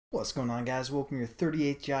What's going on, guys? Welcome to your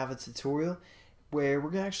 38th Java tutorial, where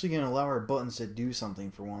we're actually going to allow our buttons to do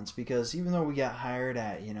something for once, because even though we got hired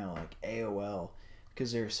at, like AOL,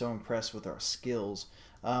 because they're so impressed with our skills,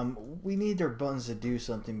 we need their buttons to do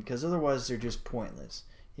something, because otherwise they're just pointless.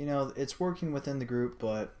 It's working within the group,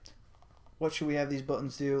 but what should we have these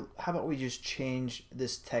buttons do? How about we just change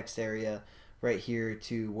this text area right here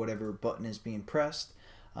to whatever button is being pressed?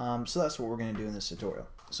 So that's what we're going to do in this tutorial.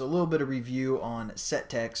 So a little bit of review on set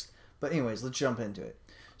text, but anyways, let's jump into it.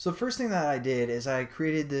 So the first thing that I did is I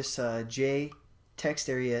created this J text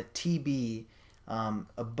area TB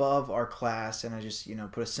above our class, and I just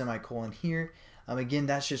put a semicolon here. Again,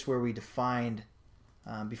 that's just where we defined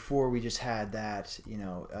before we just had that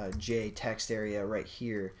J text area right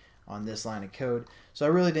here on this line of code. So I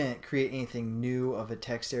really didn't create anything new of a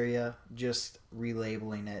text area, just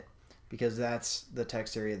relabeling it, because that's the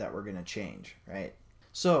text area that we're going to change, right?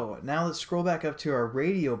 So now let's scroll back up to our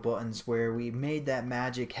radio buttons, where we made that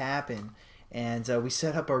magic happen, and we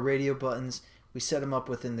set up our radio buttons. We set them up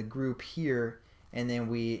within the group here, and then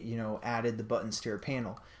we added the buttons to our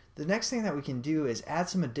panel. The next thing that we can do is add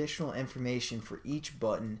some additional information for each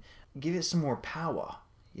button, give it some more power.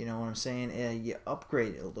 You know what I'm saying? You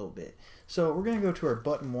upgrade it a little bit. So we're going to go to our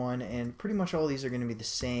button 1, and pretty much all these are going to be the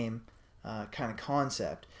same kind of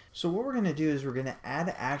concept. So what we're going to do is we're going to add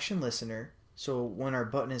an action listener. So when our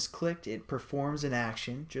button is clicked, it performs an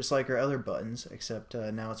action, just like our other buttons, except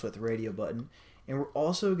now it's with the radio button. And we're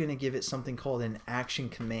also going to give it something called an action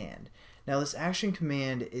command. Now this action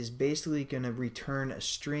command is basically going to return a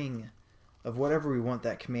string of whatever we want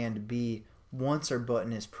that command to be once our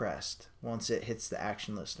button is pressed, once it hits the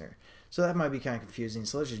action listener. So that might be kind of confusing,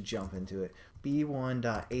 so let's just jump into it.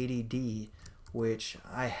 b1.add, which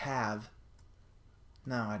I have.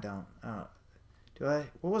 No, I don't. Do I?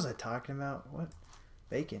 What was I talking about? What?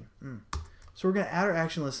 Bacon. So we're going to add our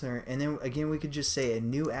action listener, and then again we could just say a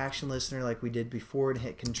new action listener like we did before, and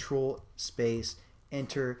hit Control Space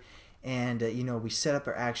Enter, and we set up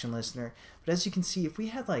our action listener. But as you can see, if we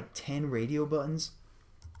had like 10 radio buttons,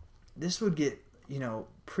 this would get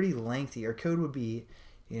pretty lengthy. Our code would be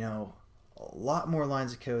a lot more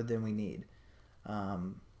lines of code than we need.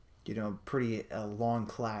 Pretty long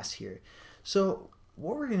class here. So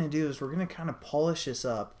what we're going to do is we're going to kind of polish this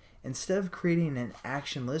up. Instead of creating an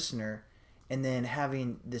action listener and then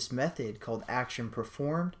having this method called action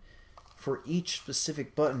performed for each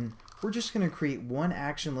specific button, we're just going to create one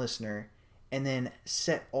action listener and then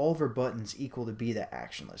set all of our buttons equal to be that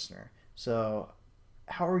action listener. So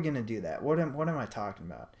how are we going to do that? What am I talking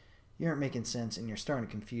about? You aren't making sense, and you're starting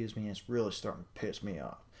to confuse me, and it's really starting to piss me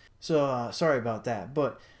off. So sorry about that,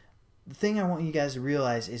 but the thing I want you guys to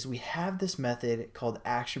realize is we have this method called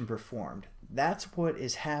action performed. That's what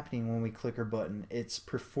is happening when we click our button. It's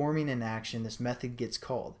performing an action. This method gets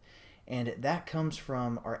called, and that comes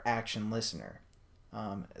from our action listener.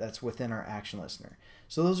 That's within our action listener.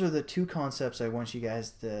 So those are the two concepts I want you guys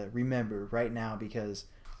to remember right now, because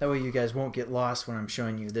that way you guys won't get lost when I'm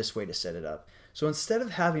showing you this way to set it up. So instead of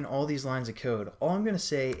having all these lines of code, all I'm going to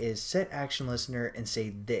say is set action listener and say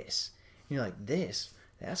this. And you're like, this?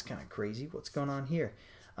 That's kind of crazy. What's going on here?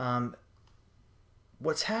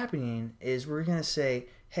 What's happening is we're going to say,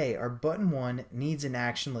 hey, our button 1 needs an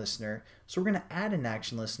action listener, so we're going to add an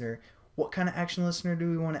action listener. What kind of action listener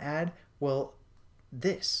do we want to add? Well,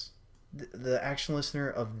 this, the action listener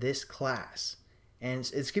of this class. And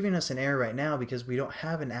it's giving us an error right now because we don't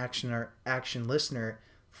have an action listener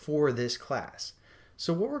for this class.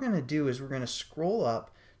 So what we're going to do is we're going to scroll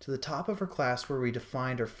up to the top of our class where we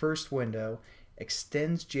defined our first window,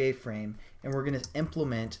 extends JFrame, and we're going to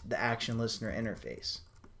implement the action listener interface.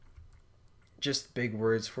 Just big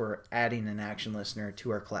words for adding an action listener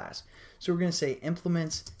to our class. So we're going to say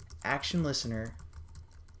implements action listener,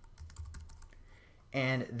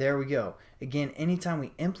 and there we go. Again, anytime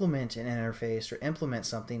we implement an interface or implement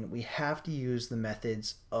something, we have to use the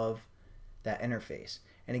methods of that interface.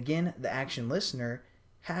 And again, the action listener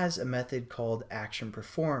has a method called action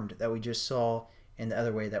performed that we just saw in the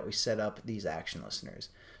other way that we set up these action listeners.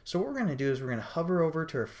 So what we're going to do is we're going to hover over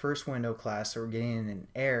to our first window class, so we're getting an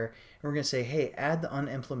error, and we're going to say, hey, add the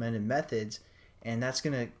unimplemented methods, and that's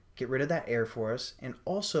going to get rid of that error for us. And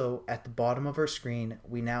also at the bottom of our screen,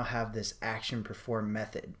 we now have this action perform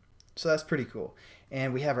method. So that's pretty cool.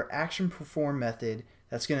 And we have our action perform method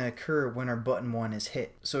that's going to occur when our button 1 is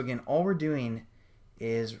hit. So again, all we're doing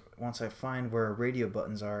is, once I find where our radio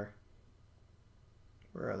buttons are,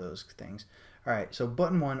 where are those things? All right, so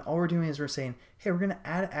button 1, all we're doing is we're saying, hey, we're going to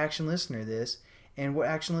add an action listener to this. And what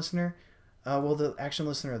action listener? Well, the action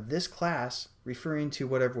listener of this class, referring to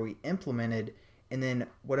whatever we implemented and then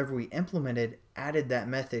whatever we implemented added that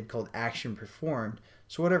method called action performed.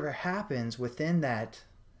 So whatever happens within that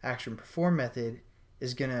action perform method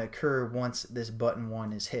is going to occur once this button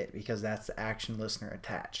 1 is hit, because that's the action listener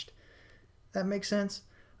attached. That makes sense?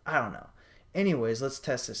 I don't know. Anyways, let's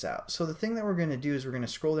test this out. So the thing that we're going to do is we're going to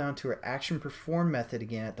scroll down to our action perform method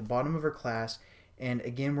again at the bottom of our class, and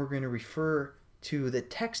again we're going to refer to the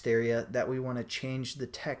text area that we want to change the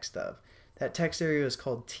text of. That text area is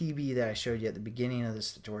called TB that I showed you at the beginning of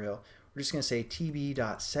this tutorial. We're just going to say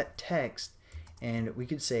tb.setText, and we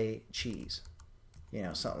could say cheese, you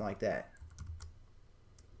know, something like that.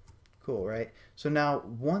 Cool, right? So now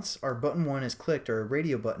once our button 1 is clicked, or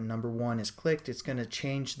radio button number 1 is clicked, it's going to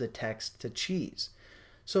change the text to cheese.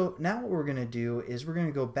 So now what we're going to do is we're going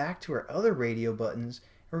to go back to our other radio buttons,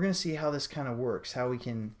 and we're going to see how this kind of works, how we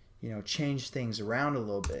can, you know, change things around a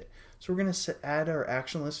little bit. So we're going to add our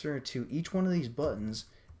action listener to each one of these buttons.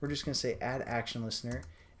 We're just going to say add action listener,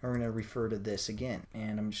 and we're going to refer to this again.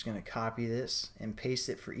 And I'm just going to copy this and paste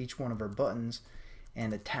it for each one of our buttons,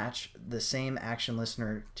 and attach the same action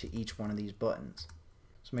listener to each one of these buttons.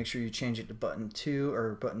 So make sure you change it to button 2,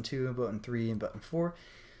 or button 2, button 3, and button 4.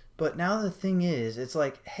 But now the thing is, it's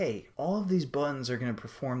like, hey, all of these buttons are going to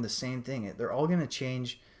perform the same thing. They're all going to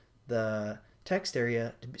change the text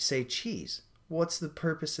area to say cheese. What's the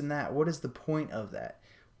purpose in that? What is the point of that?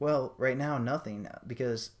 Well, right now, nothing,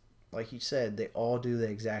 because like you said, they all do the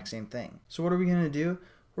exact same thing. So what are we going to do?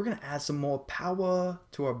 We're going to add some more power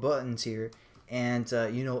to our buttons here, and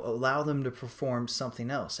you know, allow them to perform something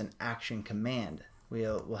else, an action command.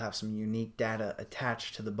 We'll have some unique data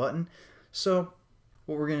attached to the button. So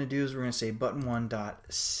what we're going to do is we're going to say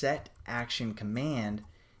button1.setActionCommand,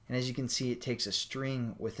 and as you can see, it takes a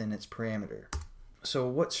string within its parameter. So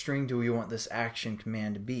what string do we want this action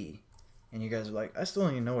command to be? And you guys are like, I still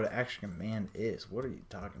don't even know what an action command is. What are you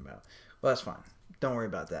talking about? Well, that's fine. Don't worry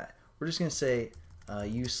about that. We're just going to say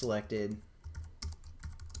uSelected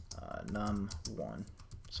num1,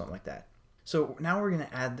 something like that. So now we're going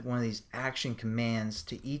to add one of these action commands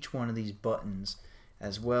to each one of these buttons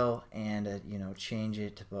as well, and you know, change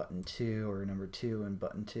it to button 2, or number 2 and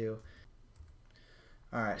button 2.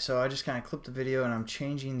 Alright, so I just kind of clipped the video, and I'm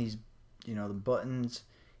changing these, you know, the buttons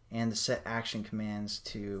and the set action commands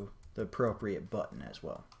to the appropriate button as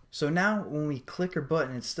well. So now when we click our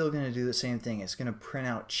button, it's still going to do the same thing. It's going to print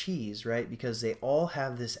out cheese, right? Because they all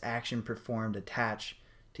have this action performed attached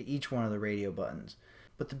to each one of the radio buttons.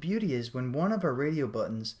 But the beauty is, when one of our radio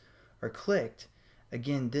buttons are clicked,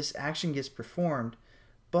 again, this action gets performed,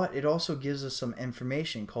 but it also gives us some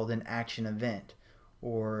information called an action event,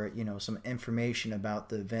 or you know, some information about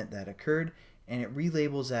the event that occurred, and it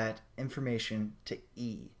relabels that information to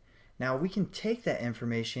E. Now we can take that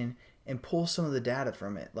information and pull some of the data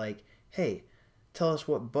from it, like, hey, tell us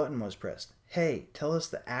what button was pressed. Hey, tell us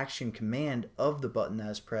the action command of the button that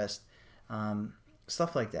was pressed.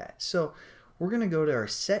 Stuff like that. So we're going to go to our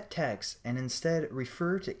set text and instead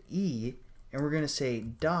refer to E, and we're going to say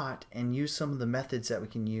dot and use some of the methods that we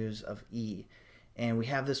can use of E. And we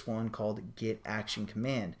have this one called get action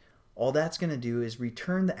command. All that's going to do is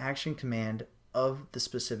return the action command of the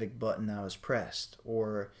specific button that was pressed,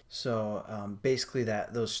 or so basically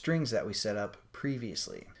those strings that we set up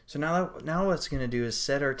previously. So now what it's going to do is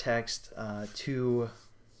set our text to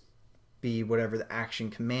be whatever the action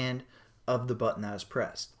command of the button that was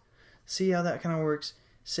pressed. See how that kind of works?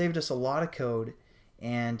 Saved us a lot of code,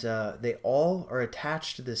 and they all are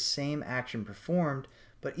attached to the same action performed,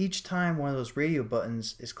 but each time one of those radio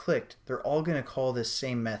buttons is clicked, they're all going to call this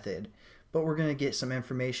same method, but we're going to get some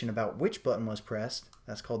information about which button was pressed.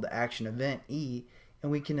 That's called the action event E, and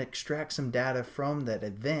we can extract some data from that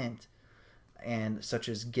event, and such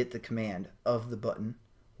as get the command of the button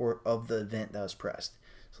or of the event that was pressed.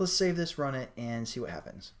 So let's save this, run it, and see what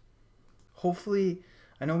happens. Hopefully,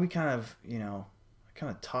 I know we kind of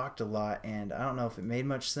talked a lot, and I don't know if it made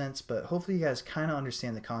much sense, but hopefully you guys kind of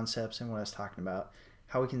understand the concepts and what I was talking about,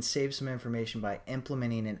 how we can save some information by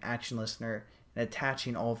implementing an action listener and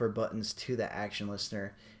attaching all of our buttons to that action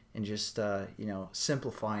listener, and just you know,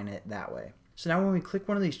 simplifying it that way. So now when we click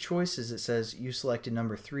one of these choices, it says you selected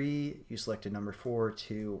number 3, you selected number 4,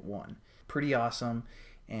 2, 1. Pretty awesome,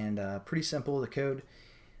 and pretty simple, the code.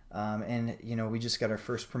 And you know, we just got our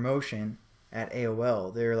first promotion at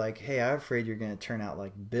AOL. They're like, hey, I'm afraid you're going to turn out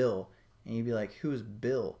like Bill. And you'd be like, who's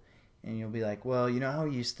Bill? And you'll be like, well, you know how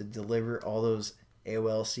we used to deliver all those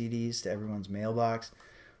AOL CDs to everyone's mailbox?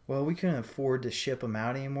 Well, we couldn't afford to ship them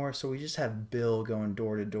out anymore, so we just have Bill going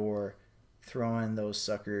door to door, throwing those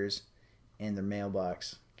suckers in their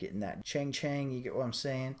mailbox. getting that chang chang. You get what I'm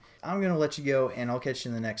saying? I'm going to let you go, and I'll catch you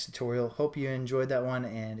in the next tutorial. Hope you enjoyed that one,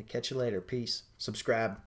 and catch you later. Peace. Subscribe.